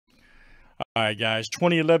All right, guys,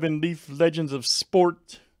 2011 Leaf Legends of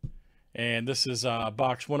Sport. And this is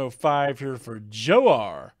box 105 here for Joe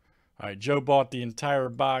R. All right, Joe bought the entire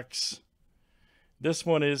box. This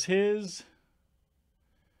one is his.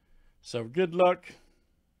 So good luck.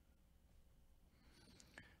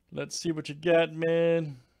 Let's see what you got,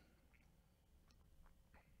 man.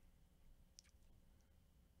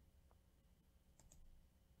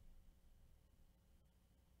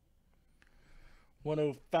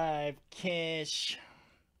 $105 cash.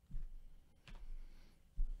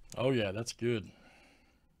 Oh yeah, that's good.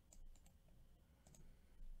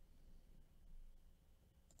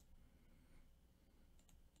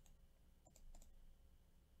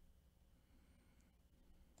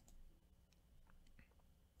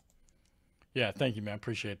 Yeah, thank you, man.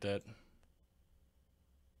 Appreciate that.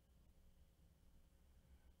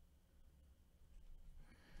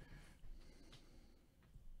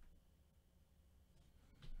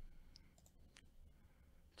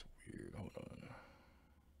 It's weird. Hold on.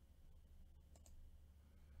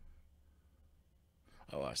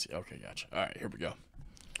 Oh, I see. Okay, gotcha. All right, here we go. All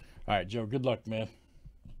right, Joe, good luck, man.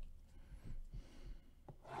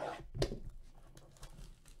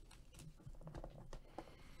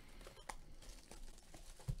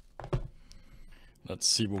 Let's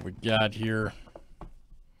see what we got here.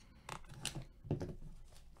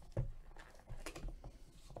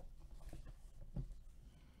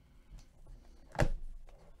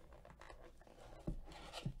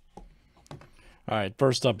 All right,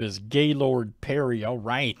 first up is Gaylord Perry. All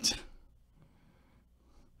right.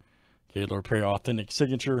 Gaylord Perry, authentic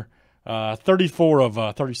signature. 34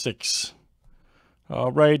 of 36.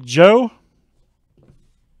 All right, Joe.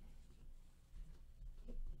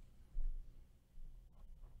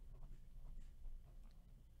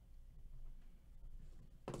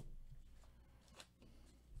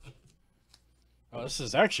 Oh, this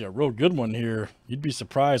is actually a real good one here. You'd be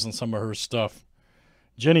surprised on some of her stuff.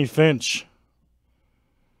 Jenny Finch.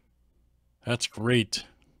 That's great.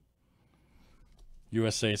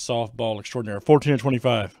 USA Softball Extraordinary. 14 of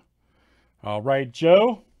 25. All right,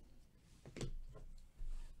 Joe.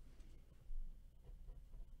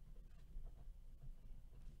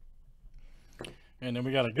 And then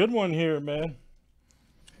we got a good one here, man.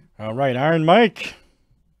 All right, Iron Mike.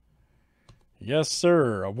 Yes,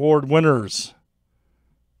 sir. Award winners.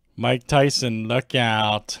 Mike Tyson, look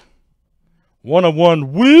out.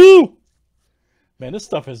 101. Woo! Man, this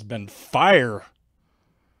stuff has been fire.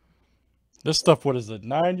 This stuff, what is it,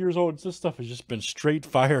 9 years old? This stuff has just been straight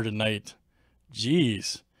fire tonight.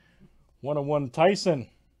 Jeez. 101 Tyson.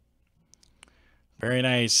 Very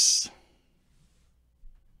nice.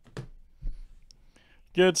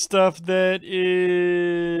 Good stuff. That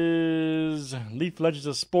is Leaf Legends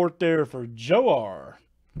of Sport there for Joe R.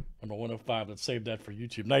 Number 105. Let's save that for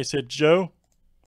YouTube. Nice hit, Joe.